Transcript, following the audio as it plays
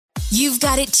You've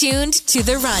got it tuned to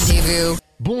The Rendezvous.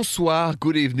 Bonsoir,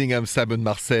 good evening, I'm Simon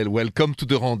Marcel. Welcome to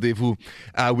The Rendezvous.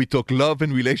 We talk love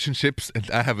and relationships,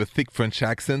 and I have a thick French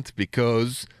accent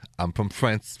because I'm from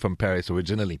France, from Paris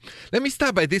originally. Let me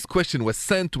start by this question was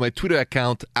sent to my Twitter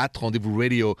account at Rendezvous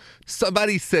Radio.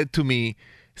 Somebody said to me,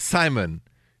 Simon,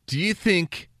 do you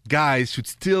think guys should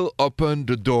still open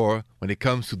the door when it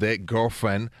comes to their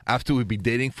girlfriend after we've been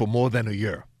dating for more than a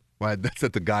year? Well, that's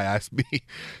what the guy asked me.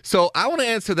 So I want to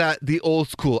answer that the old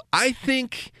school. I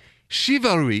think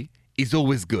chivalry is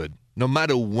always good. No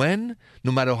matter when,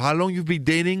 no matter how long you've been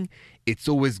dating, it's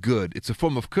always good. It's a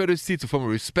form of courtesy. It's a form of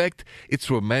respect.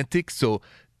 It's romantic. So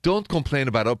don't complain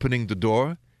about opening the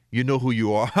door. You know who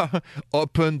you are.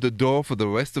 Open the door for the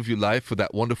rest of your life for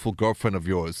that wonderful girlfriend of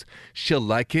yours. She'll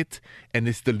like it, and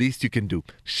it's the least you can do.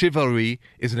 Chivalry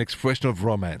is an expression of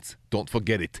romance. Don't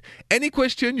forget it. Any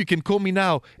question, you can call me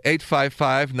now,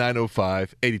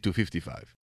 855-905-8255.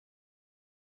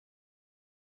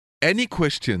 Any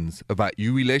questions about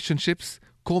your relationships,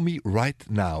 call me right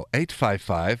now,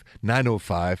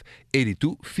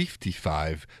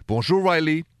 855-905-8255. Bonjour,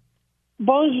 Riley.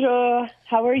 Bonjour,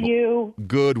 how are you?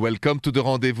 Good, welcome to The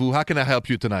Rendezvous. How can I help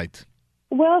you tonight?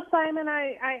 Well, Simon,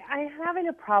 I'm having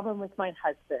a problem with my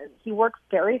husband. He works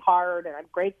very hard, and I'm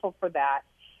grateful for that.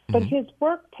 But his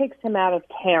work takes him out of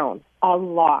town a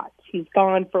lot. He's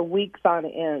gone for weeks on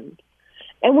end.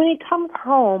 And when he comes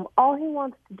home, all he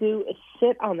wants to do is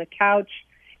sit on the couch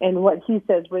and what he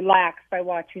says, relax by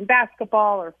watching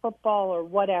basketball or football or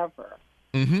whatever.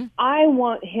 I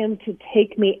want him to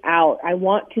take me out. I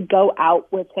want to go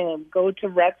out with him, go to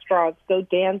restaurants, go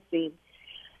dancing.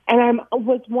 And I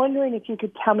was wondering if you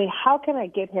could tell me, how can I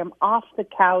get him off the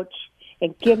couch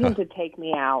and get him to take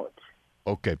me out?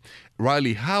 Okay.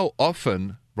 Riley, how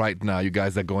often right now you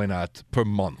guys are going out per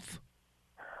month?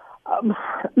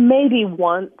 Maybe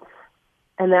once,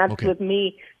 and that's with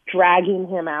me dragging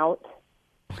him out.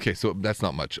 Okay, so that's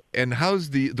not much. And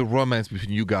how's the romance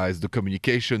between you guys, the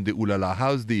communication, the ooh-la-la?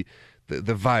 How's the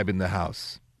vibe in the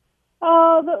house?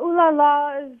 Oh, the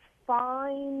ooh-la-la is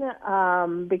fine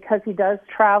because he does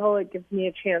travel. It gives me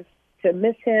a chance to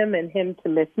miss him and him to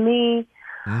miss me.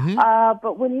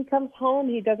 But when he comes home,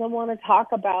 he doesn't want to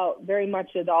talk about very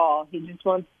much at all. He just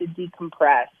wants to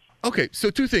decompress. Okay, so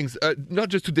two things, not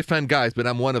just to defend guys, but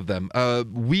I'm one of them.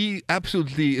 We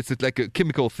absolutely, it's like a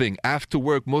chemical thing. After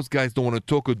work, most guys don't want to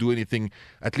talk or do anything,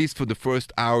 at least for the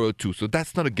first hour or two. So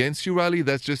that's not against you, Riley.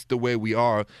 That's just the way we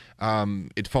are.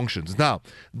 It functions. Now,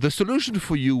 the solution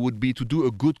for you would be to do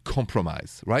a good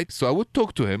compromise, right? So I would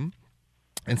talk to him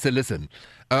and say, listen,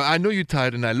 I know you're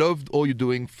tired and I love all you're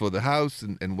doing for the house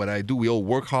and what I do. We all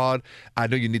work hard. I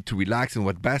know you need to relax and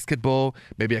watch basketball.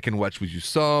 Maybe I can watch with you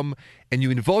some. And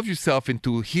you involve yourself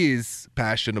into his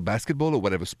passion of basketball or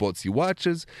whatever sports he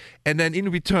watches. And then in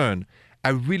return, I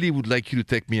really would like you to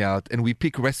take me out and we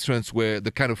pick restaurants where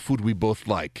the kind of food we both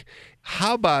like.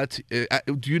 How about,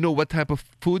 do you know what type of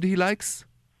food he likes?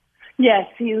 Yes,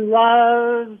 he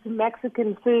loves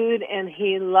Mexican food and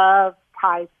he loves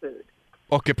Thai food.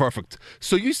 Okay, perfect.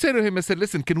 So you said to him, I said,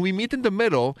 listen, can we meet in the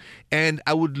middle? And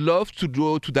I would love to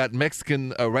go to that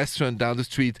Mexican restaurant down the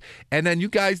street. And then you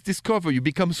guys discover, you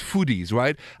becomes foodies,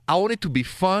 right? I want it to be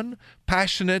fun,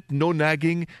 passionate, no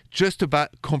nagging, just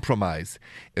about compromise.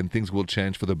 And things will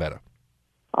change for the better.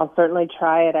 I'll certainly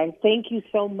try it. I thank you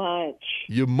so much.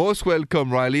 You're most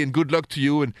welcome, Riley, and good luck to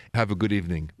you and have a good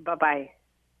evening. Bye-bye.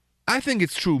 I think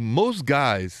it's true. Most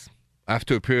guys,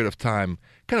 after a period of time,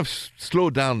 kind of slow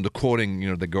down the courting,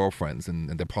 their girlfriends and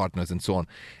their partners and so on.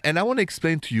 And I want to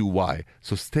explain to you why.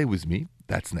 So stay with me.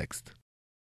 That's next.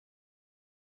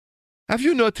 Have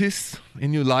you noticed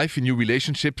in your life, in your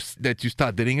relationships, that you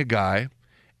start dating a guy,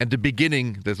 at the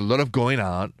beginning, there's a lot of going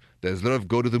out, there's a lot of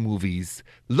go to the movies,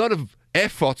 a lot of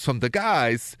efforts from the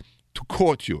guys to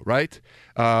court you, right?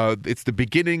 It's the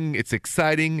beginning, it's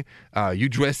exciting, you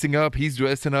dressing up, he's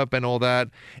dressing up and all that.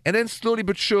 And then slowly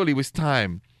but surely with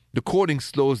time, the courting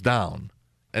slows down.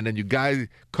 And then your guy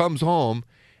comes home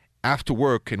after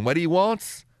work and what he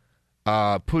wants,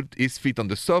 put his feet on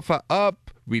the sofa,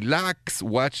 up, relax,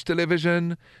 watch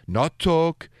television, not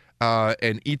talk,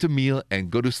 and eat a meal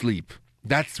and go to sleep.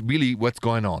 That's really what's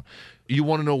going on. You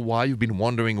want to know why? You've been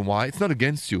wondering why? It's not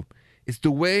against you. It's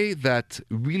the way that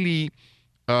really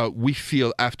we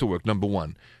feel after work, number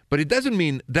one. But it doesn't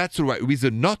mean that's the right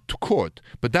reason not to court.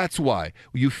 But that's why.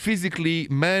 You physically,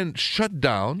 men shut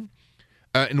down.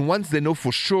 And once they know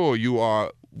for sure you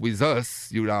are with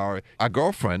us, you are our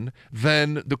girlfriend,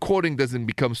 then the courting doesn't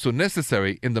become so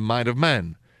necessary in the mind of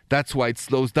man. That's why it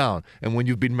slows down. And when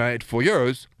you've been married for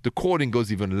years, the courting goes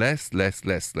even less.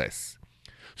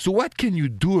 So what can you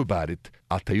do about it?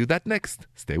 I'll tell you that next.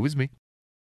 Stay with me.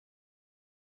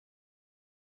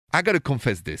 I got to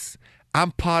confess this.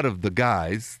 I'm part of the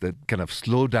guys that kind of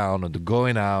slow down on the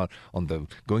going out, on the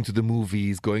going to the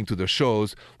movies, going to the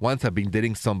shows. Once I've been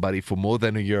dating somebody for more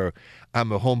than a year,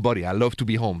 I'm a homebody. I love to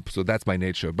be home, so that's my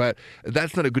nature. But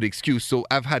that's not a good excuse. So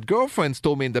I've had girlfriends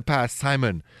told me in the past,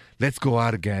 Simon, let's go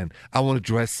out again. I want to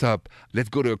dress up. Let's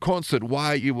go to a concert.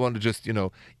 Why you want to just,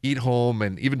 eat home?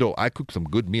 And even though I cook some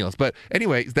good meals. But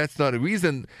anyway, that's not a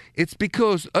reason. It's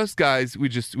because us guys, we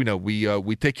just,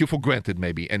 we take you for granted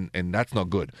maybe, and that's not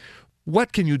good.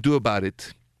 What can you do about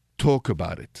it? Talk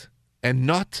about it. And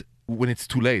not when it's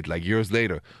too late, like years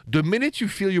later. The minute you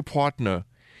feel your partner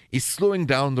is slowing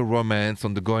down the romance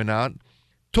on the going out,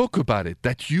 talk about it,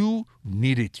 that you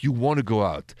need it. You want to go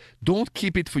out. Don't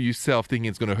keep it for yourself thinking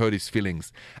it's going to hurt his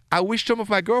feelings. I wish some of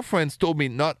my girlfriends told me,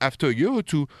 not after a year or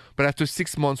two, but after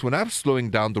 6 months when I'm slowing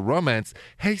down the romance,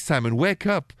 hey, Simon, wake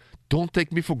up. Don't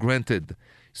take me for granted.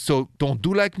 So don't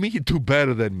do like me, do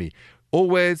better than me.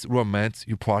 Always romance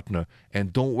your partner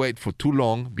and don't wait for too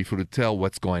long before you tell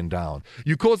what's going down.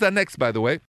 You call that next, by the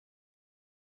way.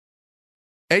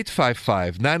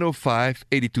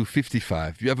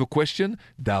 855-905-8255. You have a question?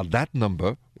 Dial that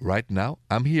number right now.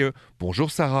 I'm here. Bonjour,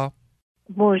 Sarah.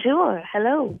 Bonjour.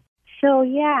 Hello. So,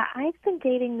 I've been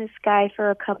dating this guy for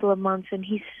a couple of months, and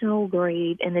he's so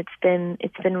great, and it's been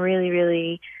really,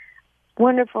 really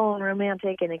wonderful and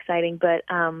romantic and exciting, but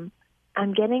I'm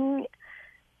getting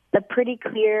a pretty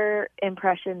clear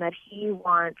impression that he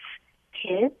wants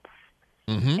kids,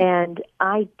 and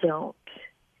I don't.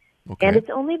 Okay. And it's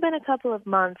only been a couple of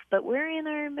months, but we're in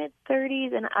our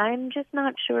mid-30s, and I'm just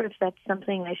not sure if that's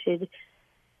something I should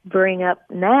bring up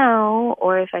now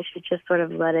or if I should just sort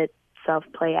of let it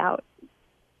self-play out.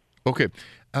 Okay.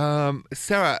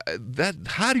 Sarah,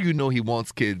 how do you know he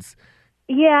wants kids?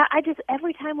 Yeah,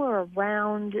 every time we're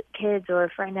around kids or a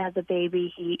friend has a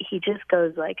baby, he just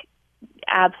goes like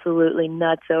absolutely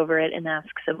nuts over it and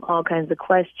asks them all kinds of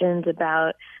questions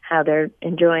about how they're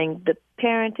enjoying the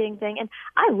parenting thing. And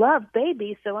I love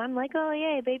babies, so I'm like, oh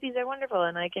yay, babies are wonderful,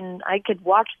 and I could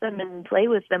watch them and play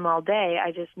with them all day.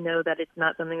 I just know that it's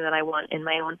not something that I want in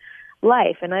my own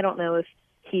life, and I don't know if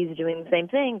he's doing the same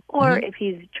thing or if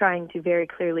he's trying to very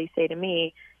clearly say to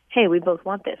me, hey, we both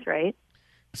want this, right?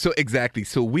 So exactly.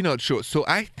 So we're not sure. So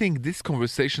I think this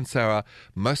conversation, Sarah,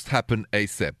 must happen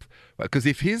ASAP. Because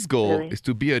if his goal is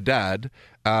to be a dad,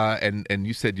 and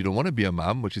you said you don't want to be a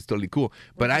mom, which is totally cool,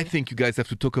 but I think you guys have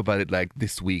to talk about it like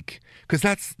this week. Because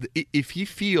that's, if he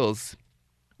feels,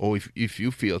 or if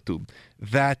you feel too,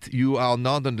 that you are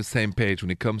not on the same page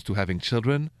when it comes to having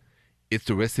children, it's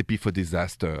a recipe for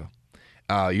disaster.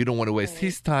 You don't want to waste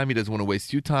his time. He doesn't want to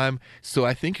waste your time. So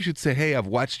I think you should say, hey, I've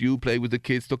watched you play with the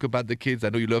kids, talk about the kids. I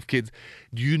know you love kids.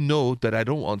 Do you know that I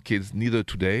don't want kids neither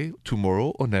today, tomorrow,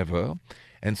 or never?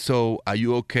 And so are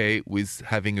you okay with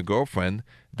having a girlfriend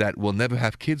that will never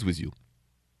have kids with you?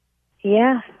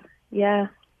 Yeah.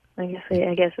 I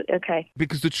guess, okay.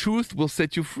 Because the truth will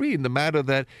set you free in the matter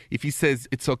that if he says,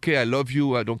 it's okay, I love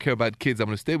you, I don't care about kids, I'm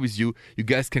going to stay with you, you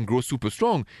guys can grow super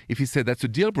strong. If he said that's a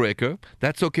deal breaker,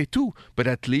 that's okay too. But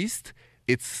at least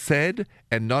it's said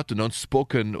and not an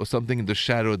unspoken or something in the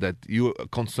shadow that you're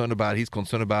concerned about, he's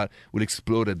concerned about, will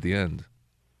explode at the end.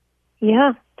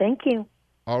 Yeah, thank you.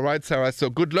 All right, Sarah. So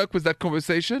good luck with that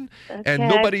conversation. Okay, and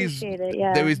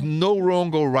there is no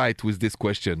wrong or right with this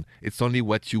question. It's only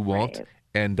what you want. Right.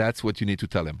 And that's what you need to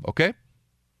tell him, okay?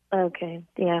 Okay,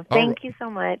 yeah. Thank you so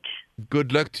much.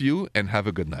 Good luck to you and have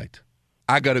a good night.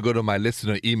 I got to go to my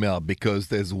listener email because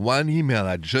there's one email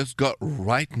I just got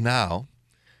right now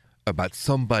about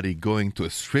somebody going to a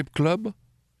strip club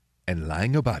and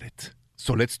lying about it.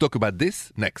 So let's talk about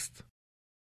this next.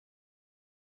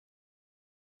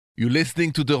 You're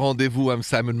listening to The Rendezvous. I'm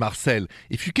Simon Marcel.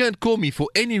 If you can't call me for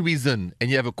any reason and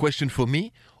you have a question for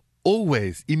me,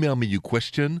 always email me your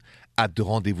question at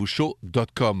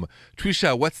therendezvousshow.com.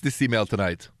 Trisha, what's this email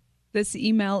tonight? This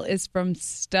email is from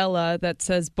Stella that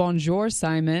says, Bonjour,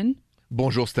 Simon.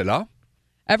 Bonjour, Stella.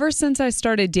 Ever since I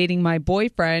started dating my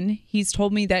boyfriend, he's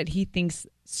told me that he thinks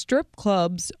strip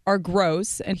clubs are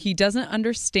gross and he doesn't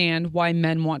understand why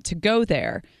men want to go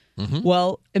there.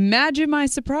 Well, imagine my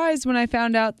surprise when I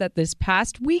found out that this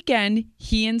past weekend,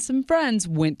 he and some friends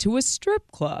went to a strip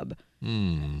club.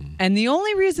 And the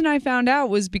only reason I found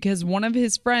out was because one of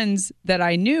his friends that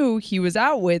I knew he was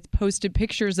out with posted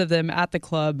pictures of them at the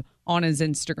club on his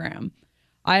Instagram.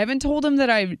 I haven't told him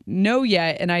that I know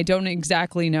yet, and I don't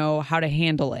exactly know how to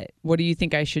handle it. What do you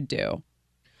think I should do?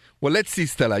 Well, let's see,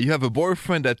 Stella. You have a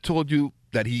boyfriend that told you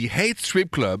that he hates strip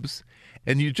clubs,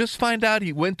 and you just find out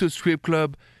he went to a strip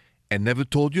club and never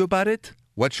told you about it?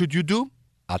 What should you do?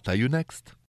 I'll tell you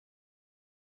next.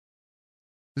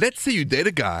 Let's say you date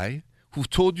a guy who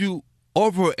told you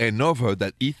over and over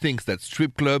that he thinks that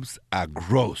strip clubs are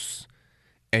gross.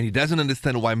 And he doesn't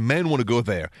understand why men want to go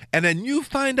there. And then you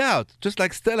find out, just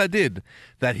like Stella did,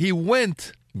 that he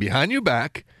went behind your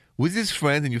back with his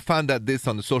friends and you found out this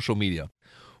on the social media.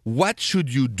 What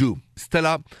should you do?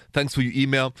 Stella, thanks for your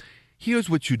email. Here's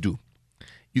what you do.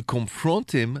 You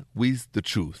confront him with the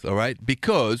truth, all right?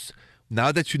 Because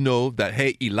now that you know that,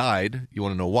 hey, he lied, you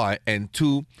want to know why, and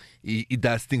two, he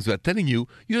does things without telling you,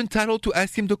 you're entitled to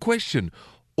ask him the question.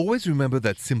 Always remember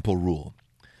that simple rule.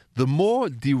 The more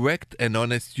direct and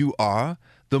honest you are,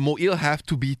 the more he'll have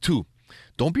to be too.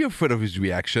 Don't be afraid of his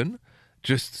reaction.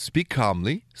 Just speak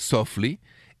calmly, softly,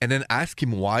 and then ask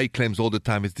him why he claims all the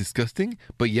time it's disgusting,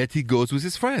 but yet he goes with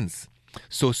his friends.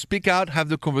 So speak out, have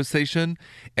the conversation,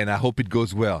 and I hope it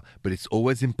goes well. But it's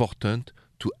always important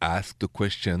to ask the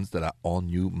questions that are on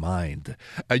your mind.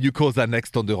 You call that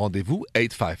next on the rendezvous,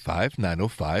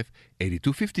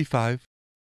 855-905-8255.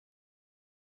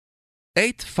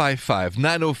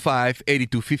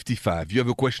 855-905-8255. You have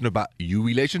a question about your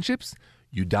relationships?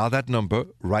 You dial that number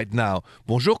right now.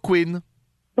 Bonjour, Quinn.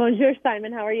 Bonjour,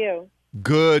 Simon. How are you?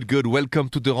 Good. Welcome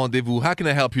to the rendezvous. How can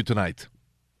I help you tonight?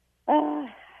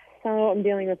 So I'm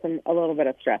dealing with a little bit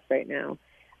of stress right now.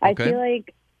 I feel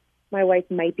like my wife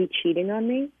might be cheating on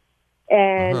me,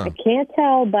 and I can't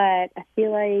tell, but I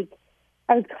feel like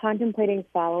I was contemplating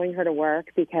following her to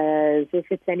work because if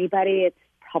it's anybody, it's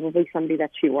probably somebody that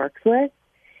she works with,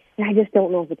 and I just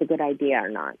don't know if it's a good idea or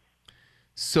not.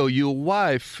 So your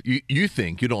wife, you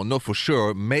think, you don't know for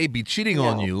sure, may be cheating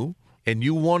on you, and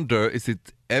you wonder, is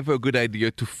it ever a good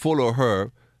idea to follow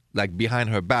her, like behind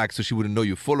her back, so she wouldn't know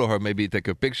you follow her, maybe take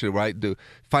a picture, right, to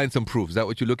find some proof. Is that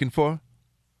what you're looking for?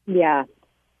 Yeah.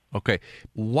 Okay.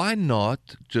 Why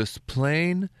not just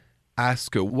plain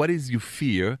ask her, what is your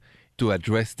fear, to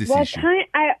address this issue?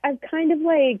 I've kind of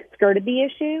like skirted the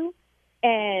issue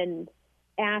and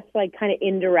asked like kind of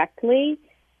indirectly,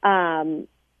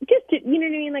 just to, you know what I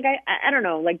mean? Like, I don't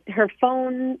know, like her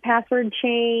phone password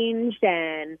changed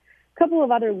and a couple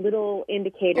of other little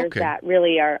indicators that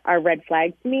really are red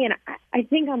flags to me. And I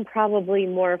think I'm probably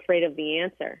more afraid of the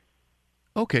answer.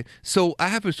 Okay, so I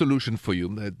have a solution for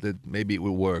you that maybe it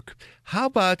will work. How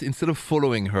about instead of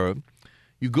following her,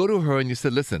 you go to her and you say,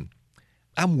 listen,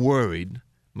 I'm worried.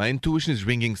 My intuition is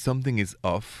ringing. Something is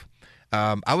off.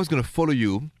 I was going to follow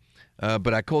you,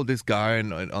 but I called this guy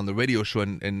on the radio show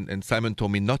and Simon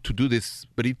told me not to do this,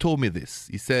 but he told me this.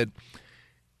 He said,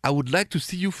 I would like to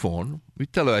see your phone. We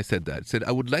tell her I said that. He said,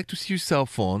 I would like to see your cell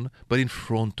phone, but in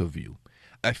front of you.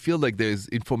 I feel like there's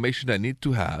information I need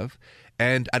to have,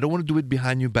 and I don't want to do it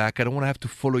behind your back. I don't want to have to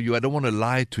follow you. I don't want to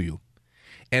lie to you.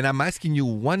 And I'm asking you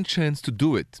one chance to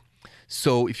do it.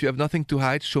 So if you have nothing to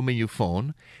hide, show me your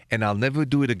phone, and I'll never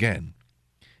do it again.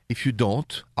 If you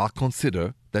don't, I'll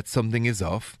consider that something is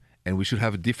off, and we should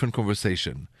have a different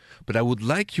conversation. But I would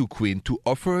like you, Queen, to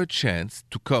offer her a chance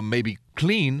to come maybe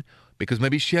clean, because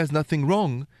maybe she has nothing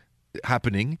wrong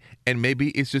happening, and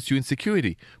maybe it's just your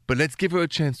insecurity. But let's give her a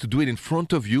chance to do it in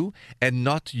front of you, and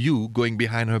not you going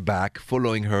behind her back,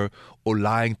 following her, or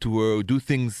lying to her, or do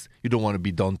things you don't want to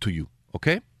be done to you.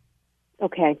 Okay?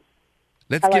 Okay.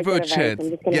 Let's give her a chance.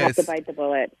 I'm just going to have to bite the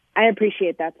bullet. I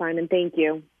appreciate that, Simon. Thank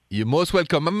you. You're most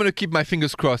welcome. I'm going to keep my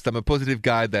fingers crossed. I'm a positive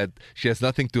guy that she has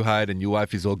nothing to hide and your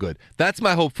wife is all good. That's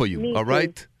my hope for you. Me all too.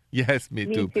 Right? Yes, me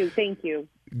too. Me too. Thank you.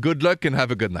 Good luck and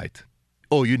have a good night.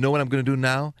 Oh, you know what I'm going to do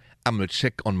now? I'm going to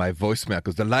check on my voicemail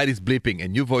because the light is bleeping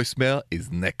and your voicemail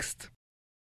is next.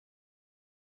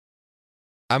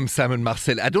 I'm Simon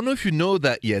Marcel. I don't know if you know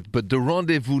that yet, but the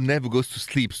rendezvous never goes to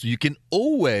sleep. So you can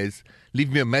always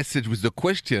leave me a message with the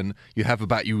question you have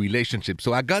about your relationship.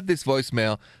 So I got this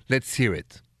voicemail. Let's hear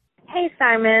it. Hey,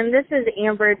 Simon. This is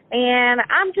Amber, and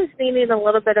I'm just needing a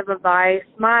little bit of advice.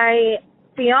 My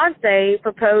fiance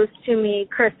proposed to me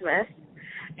Christmas,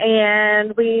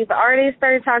 and we've already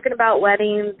started talking about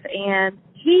weddings, and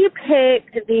he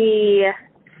picked the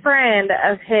friend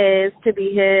of his to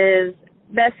be his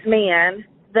best man,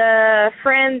 the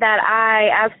friend that I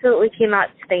absolutely cannot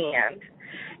stand.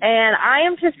 And I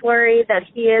am just worried that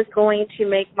he is going to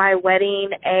make my wedding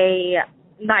a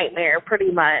nightmare,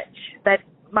 pretty much. That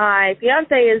my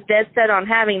fiance is dead set on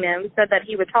having him, said that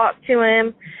he would talk to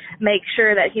him, make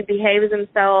sure that he behaves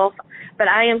himself. But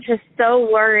I am just so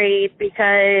worried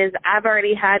because I've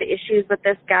already had issues with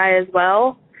this guy as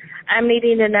well. I'm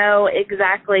needing to know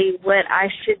exactly what I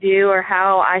should do or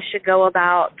how I should go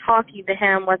about talking to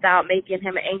him without making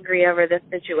him angry over this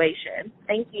situation.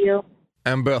 Thank you.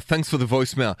 Amber, thanks for the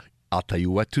voicemail. I'll tell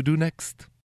you what to do next.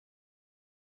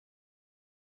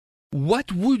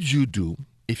 What would you do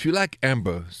if you like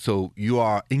Amber? So you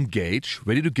are engaged,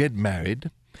 ready to get married,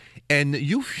 and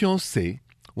your fiancé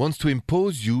wants to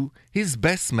impose you his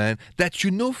best man that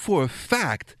you know for a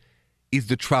fact is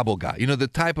the trouble guy. You know, the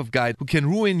type of guy who can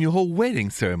ruin your whole wedding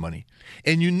ceremony.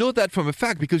 And you know that from a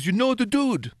fact because you know the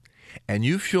dude. And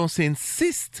your fiancé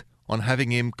insists on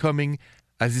having him coming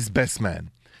as his best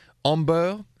man.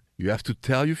 Amber, you have to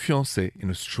tell your fiancé in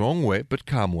a strong way but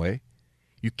calm way,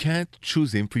 you can't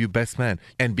choose him for your best man.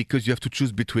 And because you have to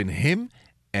choose between him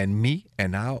and me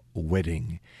and our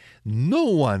wedding. No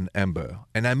one, Amber,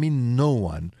 and I mean no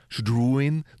one, should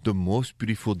ruin the most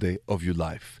beautiful day of your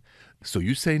life. So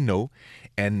you say no,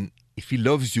 and if he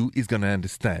loves you, he's going to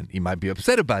understand. He might be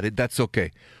upset about it, that's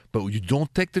okay. But you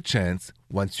don't take the chance,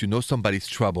 once you know somebody's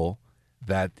trouble,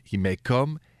 that he may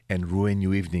come and ruin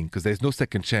your evening, because there's no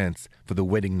second chance for the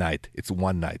wedding night. It's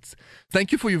one night.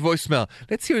 Thank you for your voicemail.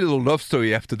 Let's hear a little love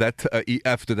story after that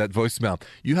voicemail.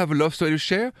 You have a love story to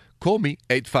share? Call me,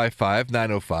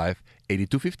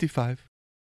 855-905-8255.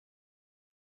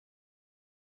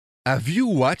 Have you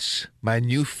watched my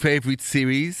new favorite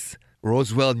series,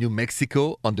 Roswell, New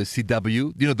Mexico, on the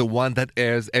CW? You know, the one that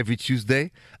airs every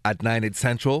Tuesday at 9, 8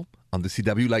 Central on the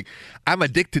CW. Like, I'm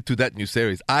addicted to that new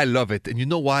series. I love it. And you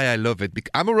know why I love it?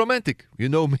 Because I'm a romantic. You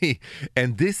know me.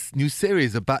 And this new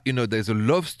series about, you know, there's a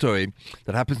love story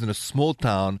that happens in a small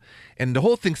town. And the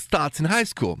whole thing starts in high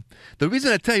school. The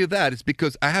reason I tell you that is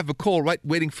because I have a call right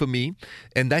waiting for me.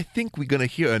 And I think we're going to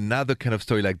hear another kind of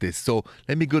story like this. So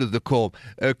let me go to the call.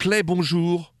 Clay,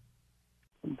 bonjour.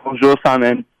 Bonjour,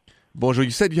 Simon. Bonjour.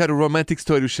 You said you had a romantic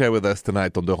story to share with us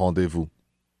tonight on the rendezvous.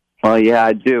 Well, yeah,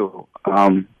 I do.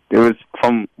 It was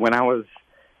from when I was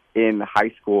in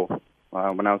high school,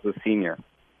 when I was a senior.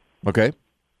 Okay.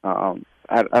 I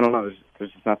don't know.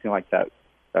 There's just nothing like that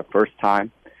first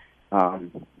time.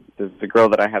 There's a girl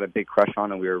that I had a big crush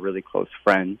on, and we were really close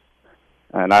friends.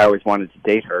 And I always wanted to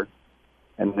date her.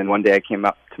 And then one day I came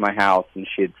up to my house, and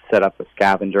she had set up a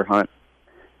scavenger hunt.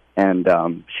 And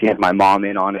she had my mom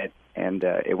in on it. And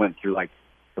it went through, like,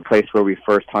 the place where we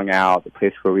first hung out, the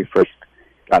place where we first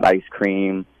got ice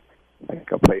cream,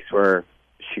 like a place where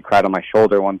she cried on my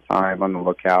shoulder one time on the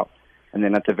lookout. And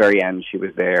then at the very end, she was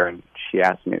there, and she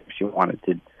asked me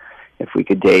if we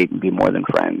could date and be more than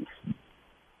friends.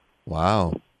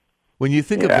 Wow. When you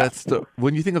think of that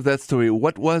story,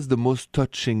 what was the most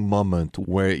touching moment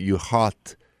where your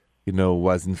heart, you know,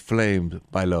 was inflamed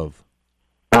by love?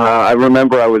 I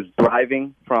remember I was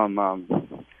driving from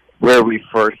where we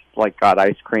first got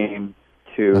ice cream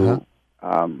to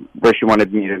where she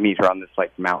wanted me to meet her on this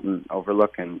mountain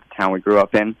overlook in the town we grew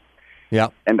up in. Yeah.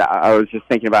 And I was just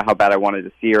thinking about how bad I wanted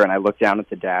to see her, and I looked down at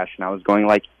the dash, and I was going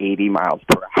 80 miles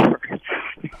per hour.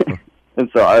 And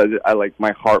so I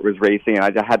my heart was racing, and I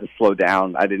just had to slow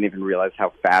down. I didn't even realize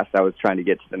how fast I was trying to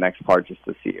get to the next part just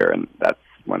to see her, and that's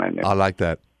when I knew. I like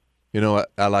that. You know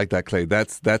what? I like that, Clay.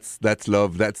 That's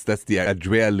love. That's the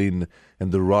adrenaline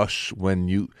and the rush when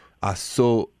you are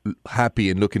so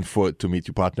happy and looking forward to meet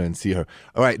your partner and see her.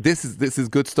 All right, this is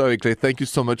good story, Clay. Thank you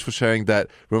so much for sharing that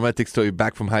romantic story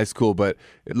back from high school. But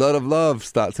a lot of love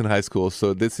starts in high school,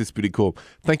 so this is pretty cool.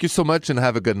 Thank you so much, and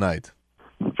have a good night.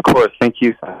 Of course. Thank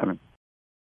you, Simon.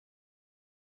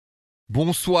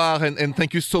 Bonsoir, and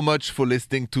thank you so much for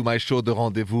listening to my show, The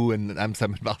Rendezvous. And I'm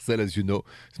Simon Marcel, as you know.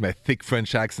 It's my thick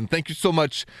French accent. Thank you so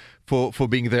much for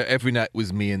being there every night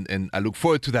with me, and I look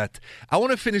forward to that. I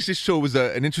want to finish this show with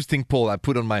an interesting poll I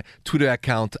put on my Twitter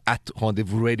account at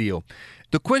Rendezvous Radio.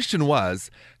 The question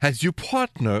was, has your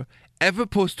partner ever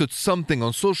posted something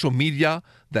on social media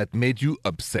that made you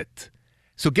upset?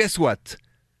 So guess what?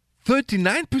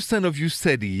 39% of you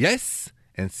said yes,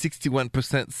 and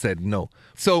 61% said no.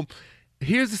 So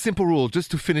here's a simple rule, just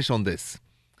to finish on this.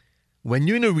 When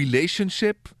you're in a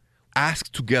relationship,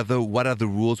 ask together what are the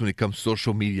rules when it comes to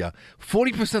social media.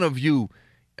 40% of you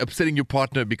upsetting your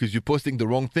partner because you're posting the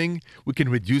wrong thing, we can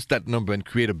reduce that number and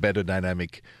create a better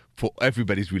dynamic for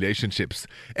everybody's relationships.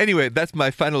 Anyway, that's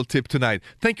my final tip tonight.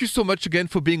 Thank you so much again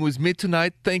for being with me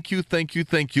tonight. Thank you.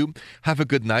 Have a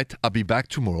good night. I'll be back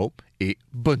tomorrow. Et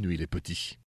bonne nuit les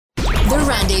petits. The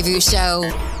Rendezvous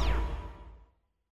Show.